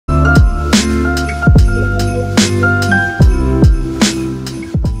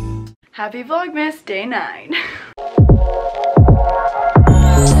Happy Vlogmas Day 9.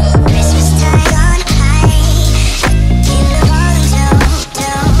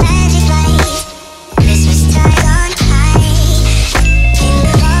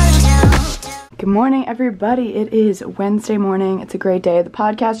 Good morning, everybody. It is Wednesday morning. It's a great day. The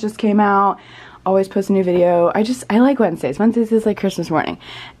podcast just came out. Always post a new video. I like Wednesdays. Wednesdays is like Christmas morning.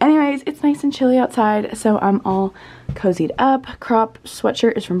 Anyways, it's nice and chilly outside, so I'm all cozied up. Crop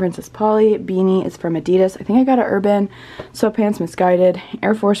sweatshirt is from Princess Polly. Beanie is from Adidas. I think I got an Urban. Sweatpants, Misguided.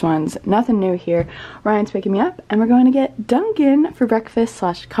 Air Force Ones. Nothing new here. Ryan's picking me up, and we're going to get Dunkin' for breakfast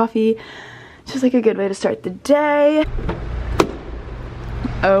 / coffee. Just like a good way to start the day.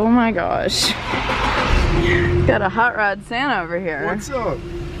 Oh my gosh. Got a hot rod Santa over here. What's up?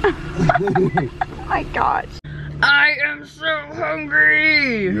 Oh my gosh. I am so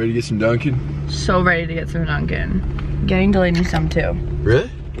hungry. You ready to get some Dunkin'? So ready to get some Dunkin'. Getting Delaney some too. Really?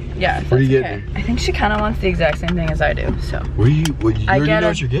 Yeah. What are you getting? I think she kind of wants the exact same thing as I do, so. You already know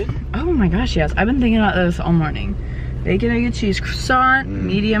what you're getting? Oh my gosh, yes. I've been thinking about this all morning. Bacon, egg, and cheese croissant,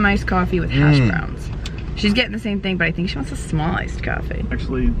 medium iced coffee with hash browns. She's getting the same thing, but I think she wants a small iced coffee.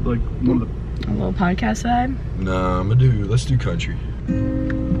 Actually, like one of the... A little podcast vibe? Nah, let's do country.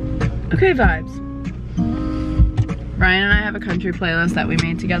 Okay, vibes. Ryan and I have a country playlist that we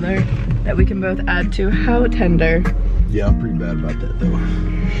made together that we can both add to. How tender. Yeah, I'm pretty bad about that though.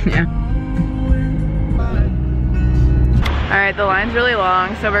 Yeah. Alright, the line's really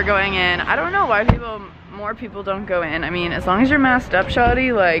long, so we're going in. I don't know why more people don't go in. I mean, as long as you're masked up,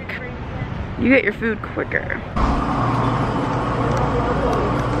 shawty, like, you get your food quicker.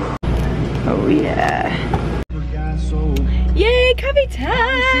 Oh yeah. Yay, coffee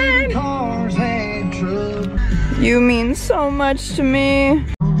time! You mean so much to me.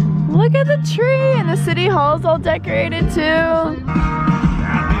 Look at the tree, and the city hall's all decorated too.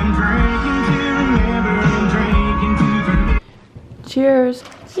 Cheers.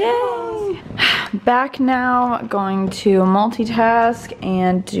 Yay! Back now, going to multitask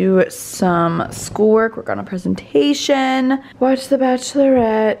and do some schoolwork, work on a presentation, watch The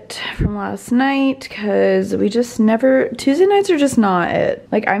Bachelorette from last night, because we just never, Tuesday nights are just not it.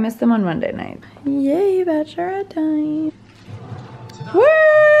 Like, I miss them on Monday night. Yay, Bachelorette time. Woo!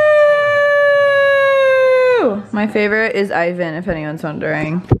 My favorite is Ivan, if anyone's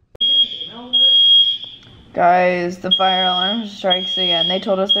wondering. Guys, the fire alarm strikes again. They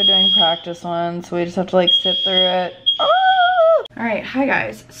told us they're doing practice ones, so we just have to like sit through it. Oh! Alright, hi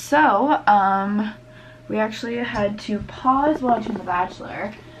guys. So, we actually had to pause watching The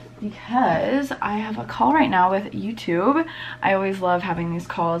Bachelor because I have a call right now with YouTube. I always love having these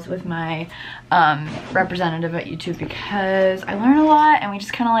calls with my representative at YouTube because I learn a lot, and we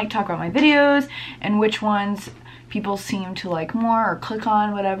just kind of like talk about my videos and which ones people seem to like more or click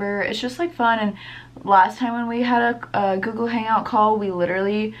on, whatever. It's just like fun. And last time when we had a Google Hangout call, we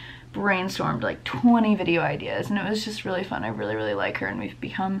literally brainstormed like 20 video ideas, and it was just really fun. I really like her, and we've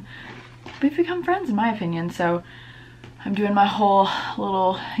become friends in my opinion. So I'm doing my whole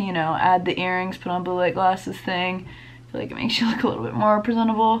little, you know, add the earrings, put on blue light glasses thing. I feel like it makes you look a little bit more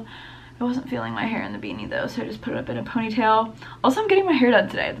presentable. I wasn't feeling my hair in the beanie though, so I just put it up in a ponytail. Also, I'm getting my hair done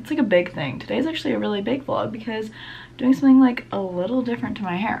today. That's like a big thing. Today's actually a really big vlog because I'm doing something like a little different to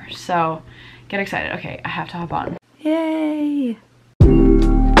my hair. So get excited. Okay, I have to hop on. Yay!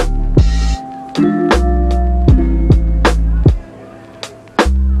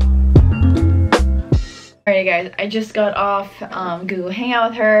 Alright guys, I just got off Google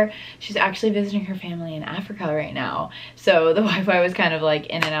Hangout with her. She's actually visiting her family in Africa right now. So the Wi-Fi was kind of like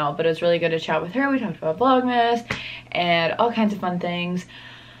in and out, but it was really good to chat with her. We talked about Vlogmas and all kinds of fun things.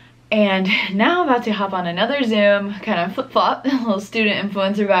 And now I'm about to hop on another Zoom, kind of flip-flop, little student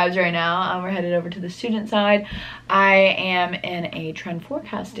influencer vibes right now. We're headed over to the student side. I am in a trend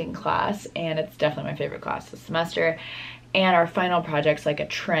forecasting class, and it's definitely my favorite class this semester. And our final project's like a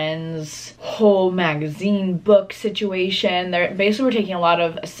trends whole magazine book situation. Basically we're taking a lot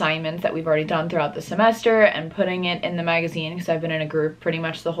of assignments that we've already done throughout the semester and putting it in the magazine, because I've been in a group pretty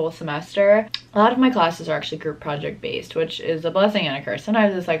much the whole semester. A lot of my classes are actually group project based, which is a blessing and a curse.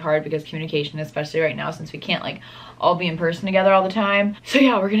 Sometimes it's like hard because communication, especially right now since we can't like all be in person together all the time. So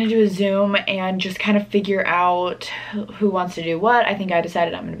yeah, we're gonna do a Zoom and just kind of figure out who wants to do what. I think I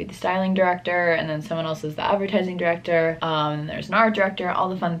decided I'm gonna be the styling director, and then someone else is the advertising director. And there's an art director, all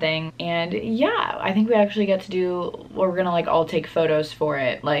the fun thing. And yeah, I think we actually get to do, we're gonna like all take photos for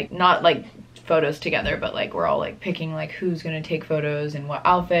it. Like, not like photos together, but like we're all like picking like who's gonna take photos and what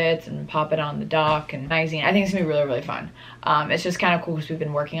outfits and pop it on the dock and magazine. I think it's gonna be really, really fun. It's just kind of cool because we've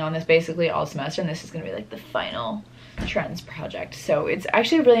been working on this basically all semester, and this is gonna be like the final trends project. So it's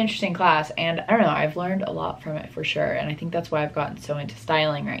actually a really interesting class, and I don't know, I've learned a lot from it for sure, and I think that's why I've gotten so into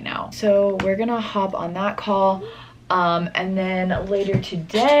styling right now. So we're gonna hop on that call. And then later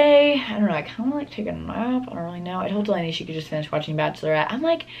today, I don't know, I kind of want to like take a nap. I don't really know. I told Delaney she could just finish watching Bachelorette. I'm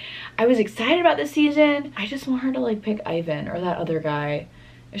like, I was excited about this season. I just want her to like pick Ivan or that other guy.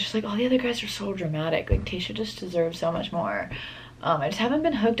 It's just like all the other guys are so dramatic. Like Tayshia just deserves so much more. I just haven't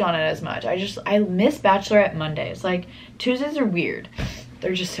been hooked on it as much. I miss Bachelorette Mondays. Like Tuesdays are weird.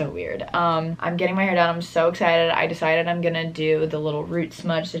 They're just so weird. I'm getting my hair done. I'm so excited. I decided I'm gonna do the little root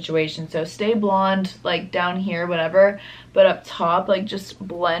smudge situation. So stay blonde like down here, whatever, but up top like just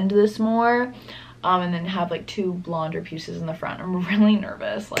blend this more, and then have like 2 blonder pieces in the front. I'm really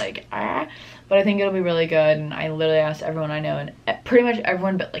nervous, like but I think it'll be really good. And I literally asked everyone I know, and pretty much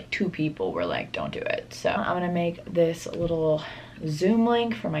everyone but like 2 people were like, don't do it. So I'm gonna make this little Zoom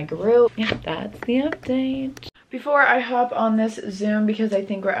link for my group. Yeah, that's the update. Before I hop on this Zoom, because I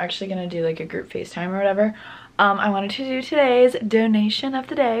think we're actually gonna do like a group FaceTime or whatever, I wanted to do today's donation of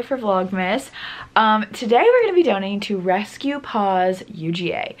the day for Vlogmas. Today we're gonna be donating to Rescue Paws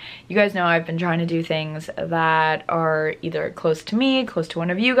UGA. You guys know I've been trying to do things that are either close to me, close to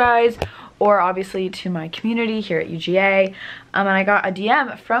one of you guys, or obviously to my community here at UGA. And I got a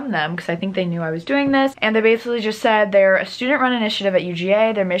DM from them because I think they knew I was doing this, and they basically just said they're a student-run initiative at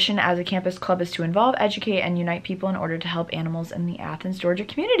UGA. Their mission as a campus club is to involve, educate, and unite people in order to help animals in the Athens, Georgia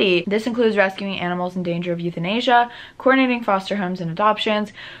community. This includes rescuing animals in danger of euthanasia, coordinating foster homes and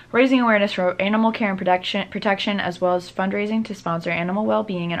adoptions, raising awareness for animal care and protection, as well as fundraising to sponsor animal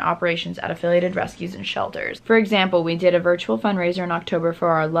well-being and operations at affiliated rescues and shelters. For example, we did a virtual fundraiser in October for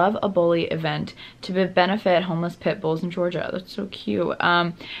our Love a Bully event to benefit homeless pit bulls in Georgia. That's so cute.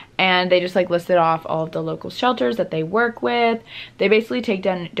 And they just like listed off all of the local shelters that they work with. They basically take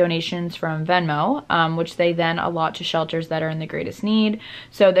donations from Venmo, which they then allot to shelters that are in the greatest need.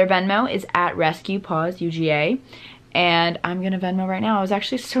 So their Venmo is at Rescue Paws UGA. And I'm gonna Venmo right now. It was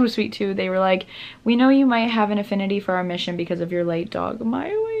actually so sweet too. They were like, we know you might have an affinity for our mission because of your late dog,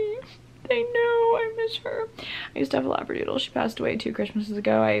 Miley. They know, I miss her. I used to have a Labradoodle. She passed away 2 Christmases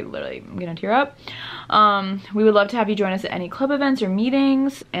ago. I literally am gonna tear up. We would love to have you join us at any club events or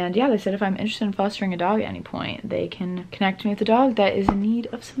meetings. And yeah, they said if I'm interested in fostering a dog at any point, they can connect me with a dog that is in need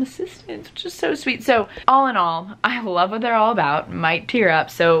of some assistance, which is so sweet. So all in all, I love what they're all about. Might tear up.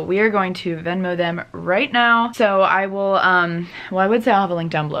 So we are going to Venmo them right now. So I will, well, I would say I'll have a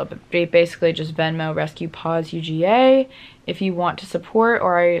link down below, but basically just Venmo Rescue Paws UGA if you want to support,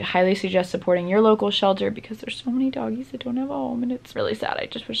 or I highly suggest supporting your local shelter because there's so many doggies that don't have a home, and it's really sad. I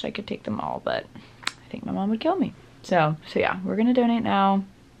just wish I could take them all, but I think my mom would kill me. So yeah, we're gonna donate now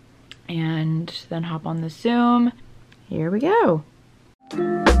and then hop on the Zoom. Here we go.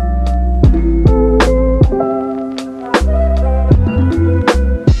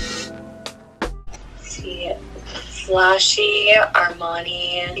 Flashy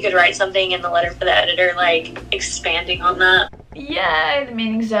Armani. You could write something in the letter for the editor, like expanding on that. Yeah, the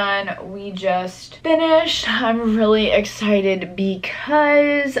meeting's done. We just finished. I'm really excited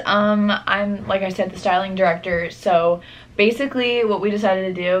because I'm, like I said, the styling director. So basically what we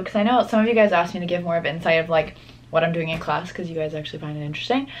decided to do, because I know some of you guys asked me to give more of insight of like what I'm doing in class because you guys actually find it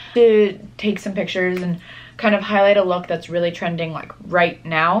interesting, to take some pictures and kind of highlight a look that's really trending like right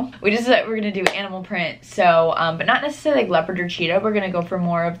now. We just said we're gonna do animal print, so but not necessarily like leopard or cheetah. We're gonna go for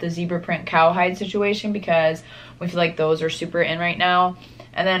more of the zebra print cowhide situation because we feel like those are super in right now.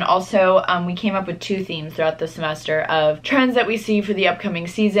 And then also we came up with 2 themes throughout the semester of trends that we see for the upcoming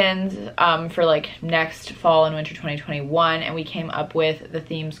seasons for like next fall and winter 2021, and we came up with the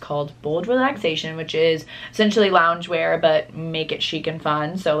themes called Bold Relaxation, which is essentially loungewear but make it chic and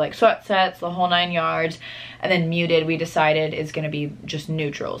fun, so like sweat sets, the whole 9 yards. And then Muted, we decided, is going to be just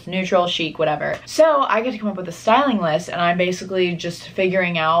neutrals. Neutral, chic, whatever. So I get to come up with a styling list, and I'm basically just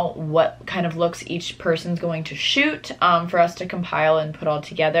figuring out what kind of looks each person's going to shoot for us to compile and put all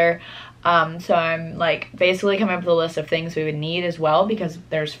together. So I'm like basically coming up with a list of things we would need as well, because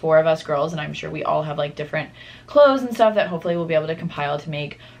there's 4 of us girls, and I'm sure we all have like different clothes and stuff that hopefully we'll be able to compile to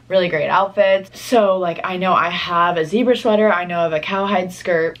make really great outfits. So like I know I have a zebra sweater, I know I have a cowhide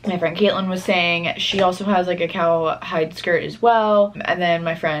skirt. My friend Caitlin was saying she also has like a cowhide skirt as well. And then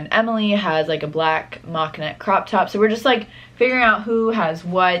my friend Emily has like a black mock neck crop top. So we're just like figuring out who has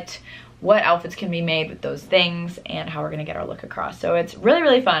what outfits can be made with those things and how we're gonna get our look across. So it's really,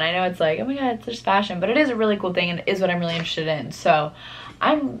 really fun. I know it's like, oh my god, it's just fashion, but it is a really cool thing and it is what I'm really interested in. So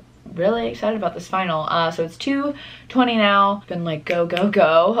I'm really excited about this final. So it's 2:20 now. Been like go, go,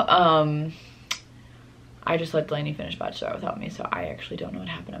 go. I just let Delaney finish Bachelor without me, so I actually don't know what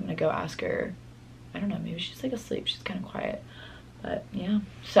happened. I'm gonna go ask her. I don't know, maybe she's like asleep. She's kind of quiet. But yeah,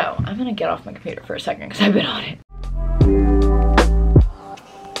 so I'm gonna get off my computer for a second because I've been on it.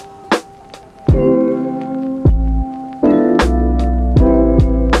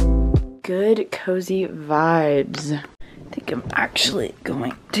 Good cozy vibes. I think I'm actually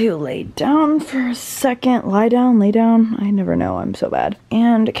going to lay down for a second. Lie down, lay down. I never know, I'm so bad.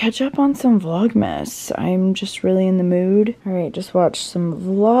 And catch up on some vlogmas. I'm just really in the mood. All right, just watched some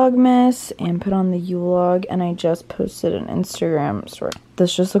vlogmas and put on the vlog, and I just posted an Instagram story.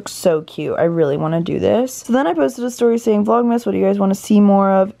 This just looks so cute. I really want to do this. So then I posted a story saying, vlogmas, what do you guys want to see more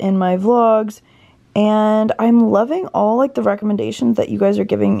of in my vlogs? And I'm loving all like the recommendations that you guys are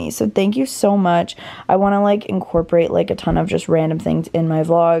giving me, so thank you so much. I want to like incorporate like a ton of just random things in my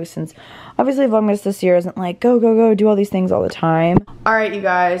vlogs, since obviously vlogmas this year isn't like go go go do all these things all the time. All right, you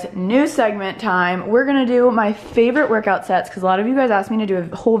guys, new segment time. We're gonna do my favorite workout sets, because a lot of you guys asked me to do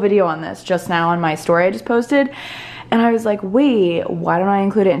a whole video on this just now on my story I just posted. And I was like, wait, why don't I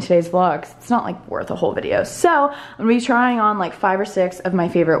include it in today's vlogs? It's not like worth a whole video. So I'm gonna be trying on like 5 or 6 of my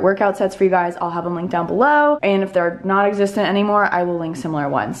favorite workout sets for you guys. I'll have them linked down below. And if they're not existent anymore, I will link similar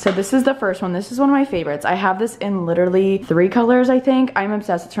ones. So this is the first one. This is one of my favorites. I have this in literally 3 colors, I think. I'm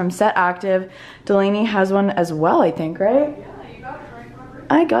obsessed. It's from Set Active. Delaney has one as well, I think, right? Yeah, you got it for her birthday.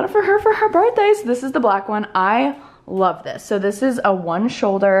 I got it for her birthday. So this is the black one. I love this. So this is a 1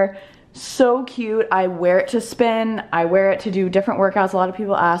 shoulder. So cute. I wear it to spin. I wear it to do different workouts. A lot of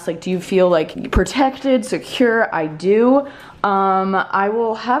people ask, like, do you feel like protected, secure? I do. I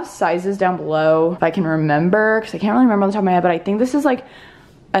will have sizes down below if I can remember, because I can't really remember on the top of my head, but I think this is like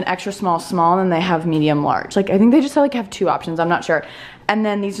an extra small, and then they have medium, large. Like, I think they just like have 2 options. I'm not sure. And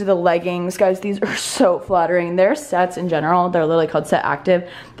then these are the leggings. Guys, these are so flattering. Their sets in general, they're literally called Set Active.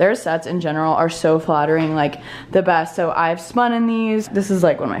 Their sets in general are so flattering, like the best. So I've spun in these. This is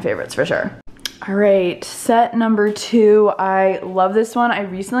like one of my favorites for sure. All right, set number 2. I love this one. I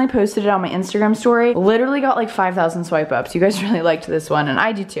recently posted it on my Instagram story. Literally got like 5,000 swipe ups. You guys really liked this one, and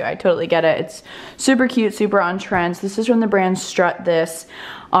I do too. I totally get it. It's super cute, super on trend. This is from the brand Strut This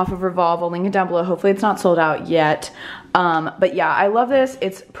off of Revolve. I'll link it down below. Hopefully it's not sold out yet. But yeah, I love this.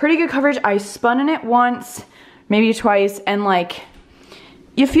 It's pretty good coverage. I spun in it once, maybe twice, and like,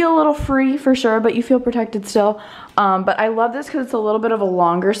 you feel a little free for sure, but you feel protected still. But I love this because it's a little bit of a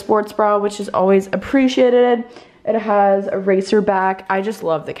longer sports bra, which is always appreciated. It has a racer back. I just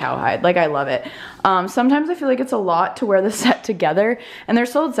love the cowhide. Like, I love it. Sometimes I feel like it's a lot to wear the set together, and they're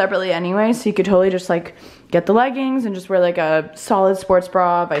sold separately anyway, so you could totally just like get the leggings and just wear like a solid sports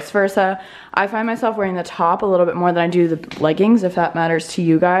bra, vice versa. I find myself wearing the top a little bit more than I do the leggings, if that matters to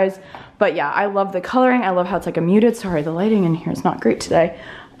you guys. But yeah, I love the coloring. I love how it's like a muted. Sorry, the lighting in here is not great today.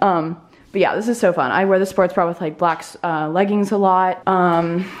 But yeah, this is so fun. I wear the sports bra with like black leggings a lot.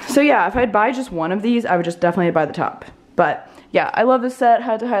 So yeah, if I'd buy just one of these, I would just definitely buy the top. But yeah, I love this set.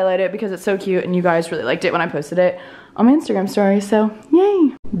 Had to highlight it because it's so cute, and you guys really liked it when I posted it on my Instagram story, so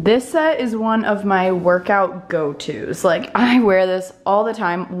yay. This set is one of my workout go-tos. Like, I wear this all the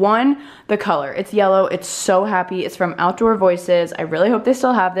time. One, the color. It's yellow. It's so happy. It's from Outdoor Voices. I really hope they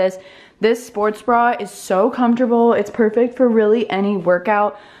still have this. This sports bra is so comfortable. It's perfect for really any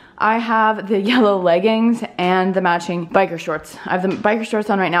workout. I have the yellow leggings and the matching biker shorts. I have the biker shorts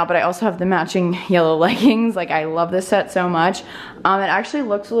on right now, but I also have the matching yellow leggings. Like, I love this set so much. It actually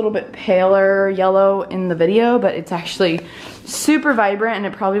looks a little bit paler yellow in the video, but it's actually super vibrant, and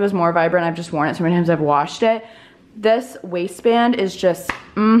it probably was more vibrant. I've just worn it so many times I've washed it. This waistband is just,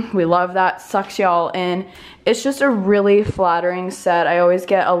 we love that. Sucks y'all in. It's just a really flattering set. I always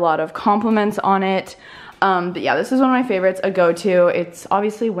get a lot of compliments on it. But yeah, this is one of my favorites, a go-to. It's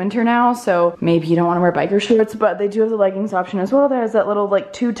obviously winter now, so maybe you don't want to wear biker shorts, but they do have the leggings option as well. There's that little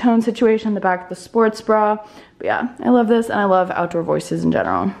like 2-tone situation in the back of the sports bra. But yeah, I love this, and I love Outdoor Voices in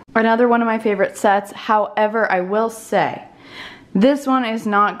general. Another one of my favorite sets. However, I will say, this one is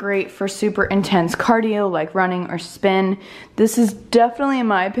not great for super intense cardio like running or spin. This is definitely, in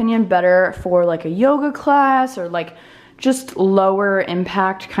my opinion, better for like a yoga class or like just lower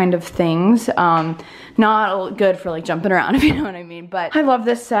impact kind of things. Not good for like jumping around, if you know what I mean. But I love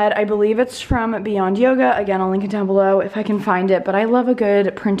this set. I believe it's from Beyond Yoga. Again, I'll link it down below if I can find it. But I love a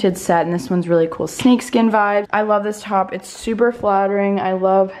good printed set, and this one's really cool snakeskin vibes. I love this top. It's super flattering. I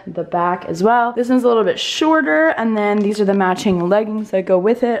love the back as well. This one's a little bit shorter, and then these are the matching leggings that go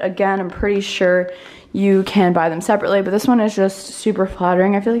with it. Again, I'm pretty sure you can buy them separately, but this one is just super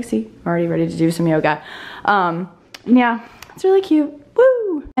flattering. I feel like, see, I'm already ready to do some yoga. Yeah, it's really cute.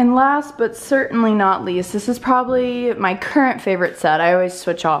 Woo! And last but certainly not least, this is probably my current favorite set. I always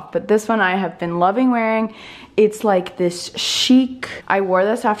switch off, but this one I have been loving wearing. It's like this chic, I wore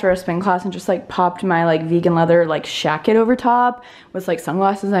this after a spin class and just like popped my like vegan leather like shacket over top with like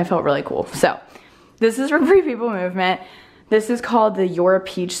sunglasses, and I felt really cool. So this is from Free People Movement. This is called the Your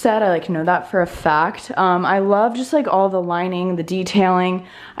Peach set. I like know that for a fact. I love just like all the lining, the detailing.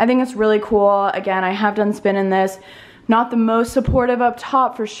 I think it's really cool. Again, I have done spin in this. Not the most supportive up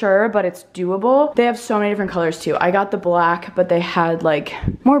top for sure, but it's doable. They have so many different colors too. I got the black, but they had like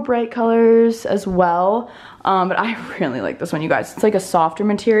more bright colors as well. But I really like this one, you guys. It's like a softer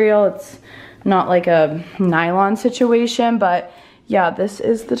material. It's not like a nylon situation, but yeah, this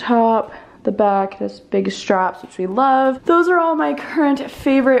is the top. The back, this big straps, which we love. Those are all my current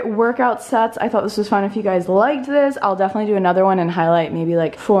favorite workout sets. I thought this was fun. If you guys liked this, I'll definitely do another one and highlight maybe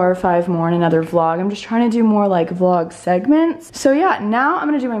like 4 or 5 more in another vlog. I'm just trying to do more like vlog segments. So yeah, now I'm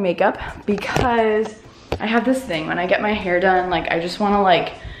gonna do my makeup because I have this thing when I get my hair done, like I just wanna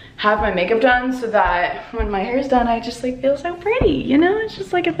like have my makeup done so that when my hair is done, I just like feel so pretty, you know? It's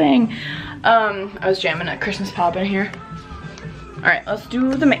just like a thing. I was jamming a Christmas pop in here. All right, let's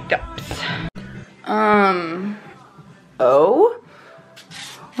do the makeups. Oh?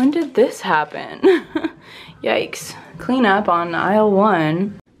 When did this happen? Yikes. Clean up on aisle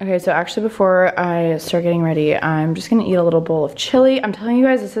 1. Okay, so actually before I start getting ready, I'm just gonna eat a little bowl of chili. I'm telling you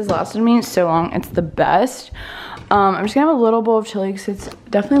guys, this has lasted me so long. It's the best. I'm just gonna have a little bowl of chili because it's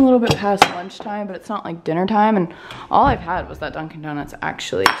definitely a little bit past lunchtime, but it's not like dinner time. And all I've had was that Dunkin' Donuts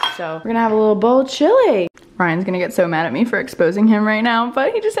actually. So we're gonna have a little bowl of chili. Ryan's gonna get so mad at me for exposing him right now,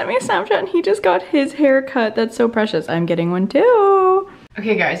 but he just sent me a Snapchat and he just got his haircut. That's so precious. I'm getting one too.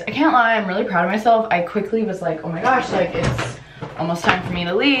 Okay guys, I can't lie, I'm really proud of myself. I quickly was like, oh my gosh, like it's almost time for me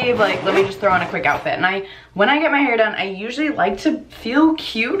to leave. Like, let me just throw on a quick outfit. And when I get my hair done, I usually like to feel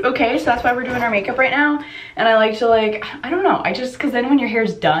cute, okay? So that's why we're doing our makeup right now. And I like to like, I don't know, cause then when your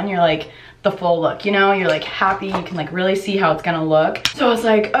hair's done, you're like, the full look, you know? You're like happy, you can like really see how it's gonna look. So I was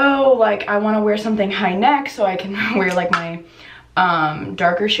like, oh, like I wanna wear something high neck so I can wear like my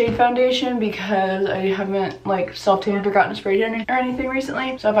darker shade foundation because I haven't like self-tanned or gotten a spray tan or anything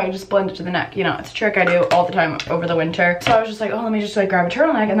recently. So if I just blend it to the neck, you know, it's a trick I do all the time over the winter. So I was just like, oh, let me just like grab a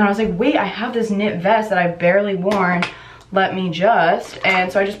turtleneck. And then I was like, wait, I have this knit vest that I've barely worn. Let me just.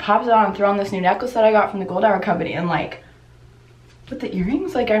 And so I just popped it on and threw on this new necklace that I got from the Gold Hour Company, and like with the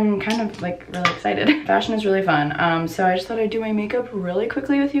earrings, like I'm kind of like really excited. Fashion is really fun. So I just thought I'd do my makeup really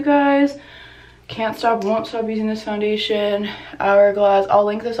quickly with you guys. Can't stop, won't stop using this foundation. Hourglass. I'll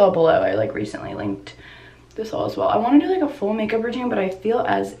link this all below. I like recently linked this all as well. I want to do like a full makeup routine, but I feel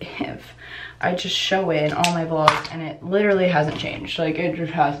as if I just show it in all my vlogs and it literally hasn't changed. Like it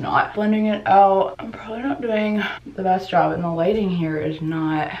just has not. Blending it out. I'm probably not doing the best job, and the lighting here is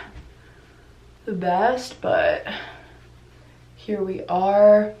not the best, but here we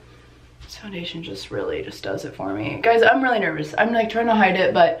are. This foundation just really just does it for me. Guys, I'm really nervous. I'm like trying to hide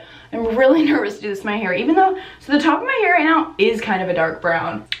it, but I'm really nervous to do this to my hair, even though, so the top of my hair right now is kind of a dark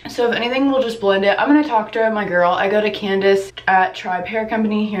brown. So if anything, we'll just blend it. I'm gonna talk to my girl. I go to Candace at Tribe Hair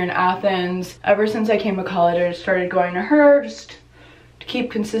Company here in Athens. Ever since I came to college, I just started going to her just to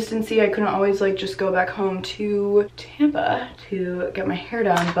keep consistency. I couldn't always like just go back home to Tampa to get my hair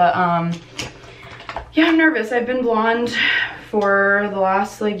done, but yeah, I'm nervous. I've been blonde for the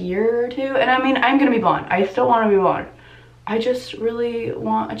last like year or two, and I mean, I'm gonna be blonde. I still want to be blonde. I just really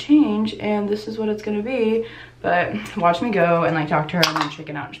want a change, and this is what it's gonna be. But watch me go and like talk to her and then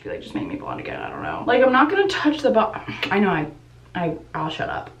chicken out and just be like, just make me blonde again. I don't know. Like, I'm not gonna touch the I know I'll shut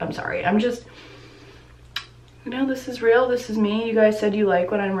up. I'm sorry. I'm just, you know, this is real. This is me. You guys said you like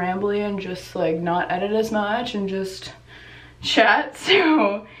when I'm rambly and just like not edit as much and just chat.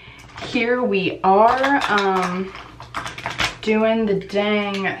 So here we are. Doing the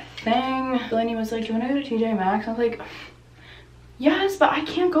dang thing. Delaney was like, do you want to go to TJ Maxx? I was like, yes, but I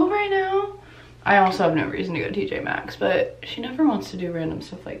can't go right now. I also have no reason to go to TJ Maxx, but she never wants to do random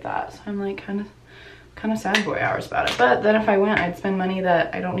stuff like that. So I'm like kind of sad boy hours about it. But then if I went, I'd spend money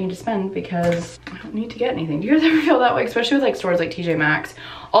that I don't need to spend because I don't need to get anything. Do you guys ever feel that way? Especially with like stores like TJ Maxx.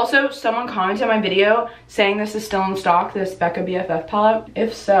 Also, someone commented on my video saying this is still in stock, this Becca BFF palette.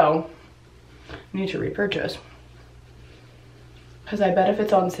 If so, I need to repurchase. Because I bet if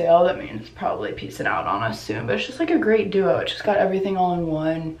it's on sale, that means it's probably piecing out on us soon. But it's just like a great duo. It just got everything all in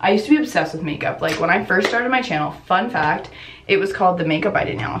one. I used to be obsessed with makeup. Like when I first started my channel, fun fact, it was called The Makeup I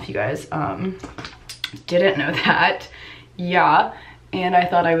Did Now, if you guys didn't know that. Yeah. And I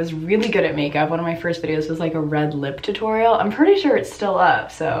thought I was really good at makeup. One of my first videos was like a red lip tutorial. I'm pretty sure it's still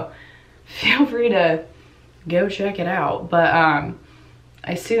up, so feel free to go check it out. But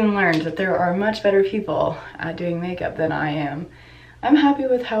I soon learned that there are much better people at doing makeup than I am. I'm happy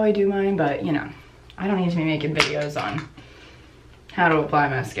with how I do mine, but you know, I don't need to be making videos on how to apply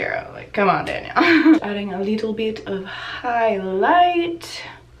mascara. Like, come on, Danielle. Adding a little bit of highlight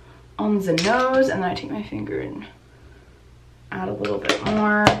on the nose, and then I take my finger and add a little bit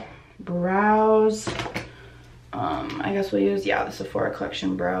more. Brows. I guess we'll use, yeah, the Sephora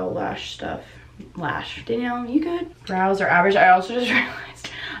Collection brow lash stuff. Lash. Danielle, you good? Brows are average. I also just realized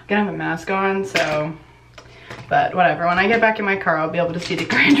I'm gonna have a mask on, so, but whatever. When I get back in my car, I'll be able to see the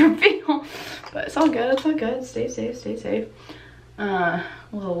grand reveal. But it's all good, it's all good. Stay safe, stay safe. A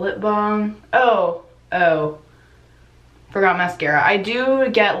little lip balm. Oh, forgot mascara. I do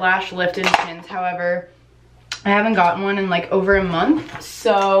get lash lift and tints, however, I haven't gotten one in like over a month.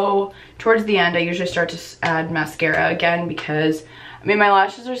 So towards the end, I usually start to add mascara again because, I mean, my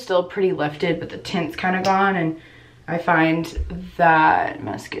lashes are still pretty lifted, but the tint's kind of gone, and I find that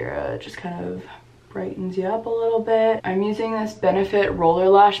mascara just kind of brightens you up a little bit. I'm using this Benefit Roller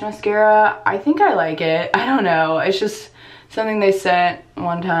Lash Mascara. I think I like it. I don't know. It's just something they sent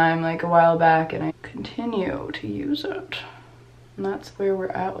one time like a while back, and I continue to use it. And that's where we're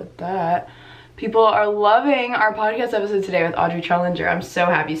at with that. People are loving our podcast episode today with Audrey Challenger. I'm so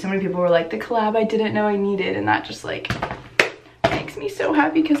happy. So many people were like, the collab I didn't know I needed, and that just like makes me so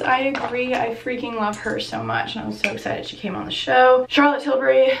happy because I agree. I freaking love her so much, and I was so excited she came on the show. Charlotte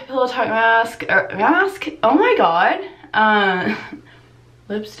Tilbury Pillow Talk mask. Oh my god.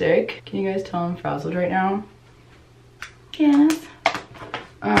 Lipstick. Can you guys tell I'm frazzled right now? Yes.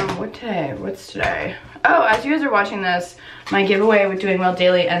 What's today? Oh, as you guys are watching this, my giveaway with Doing Well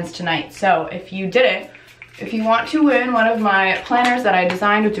Daily ends tonight. So if you want to win one of my planners that I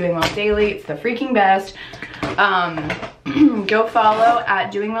designed with Doing Well Daily, it's the freaking best. Go follow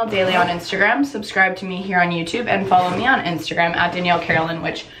at Doing Well Daily on Instagram, subscribe to me here on YouTube, and follow me on Instagram at Danielle Carolyn,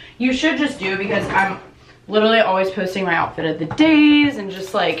 which you should just do because I'm literally always posting my outfit of the days and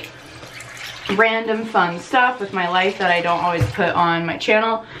just like random fun stuff with my life that I don't always put on my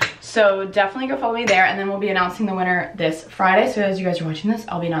channel. So definitely go follow me there, and then we'll be announcing the winner this Friday. So as you guys are watching this,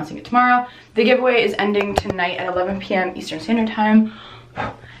 I'll be announcing it tomorrow. The giveaway is ending tonight at 11 p.m. Eastern Standard Time.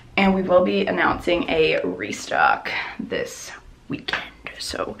 And we will be announcing a restock this weekend.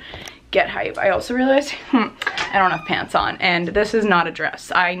 So get hype. I also realized I don't have pants on, and this is not a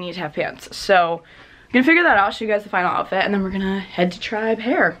dress. I need to have pants. So I'm gonna figure that out, show you guys the final outfit, and then we're gonna head to Tribe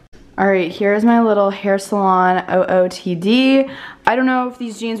Hair. All right, here's my little hair salon OOTD. I don't know if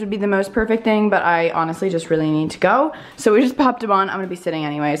these jeans would be the most perfect thing, but I honestly just really need to go. So we just popped them on. I'm gonna be sitting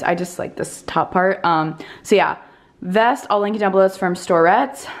anyways. I just like this top part. So yeah, vest, I'll link it down below. It's from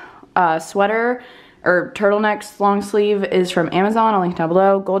Storette. Sweater or turtleneck long sleeve is from Amazon. I'll link it down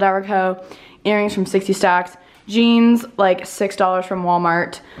below. Gold Hour Co. Earrings from 60 Stacks. Jeans, like $6 from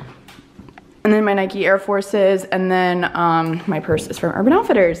Walmart. And then my Nike Air Forces. And then my purse is from Urban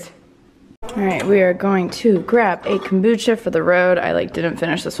Outfitters. All right, we are going to grab a kombucha for the road. I like didn't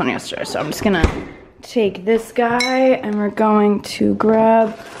finish this one yesterday, so I'm just gonna take this guy, and we're going to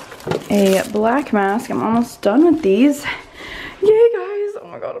grab a black mask. I'm almost done with these. Yay, guys. Oh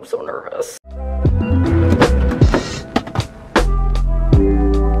my god, I'm so nervous.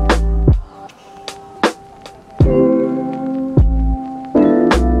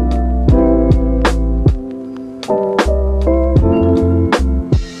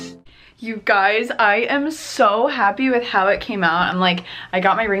 You guys, I am so happy with how it came out. I'm like, I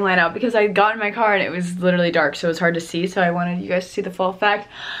got my ring light out because I got in my car and it was literally dark, so it was hard to see, so I wanted you guys to see the full effect.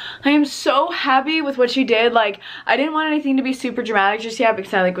 I am so happy with what she did. Like, I didn't want anything to be super dramatic just yet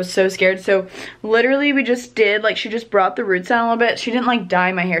because I like was so scared. So literally we just did, like, she just brought the roots down a little bit. She didn't like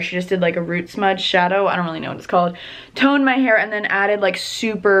dye my hair. She just did like a root smudge shadow. I don't really know what it's called. Toned my hair and then added like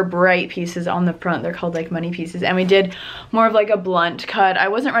super bright pieces on the front. They're called like money pieces. And we did more of like a blunt cut. I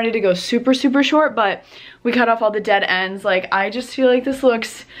wasn't ready to go super short, but we cut off all the dead ends. Like, I just feel like this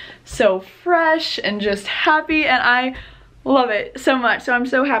looks so fresh and just happy, and I love it so much. So I'm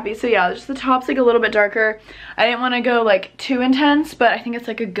so happy. So yeah, just the top's like a little bit darker. I didn't want to go like too intense, but I think it's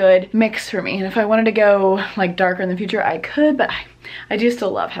like a good mix for me. And if I wanted to go like darker in the future, I could, but I do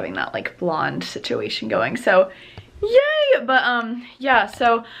still love having that like blonde situation going. So yay! But yeah,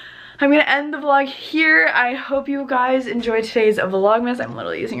 so I'm gonna end the vlog here. I hope you guys enjoyed today's vlogmas. I'm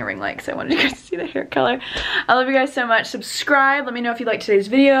literally using a ring light because I wanted you guys to see the hair color. I love you guys so much. Subscribe. Let me know if you liked today's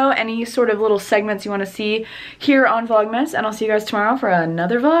video, any sort of little segments you want to see here on Vlogmas, and I'll see you guys tomorrow for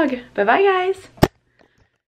another vlog. Bye bye, guys.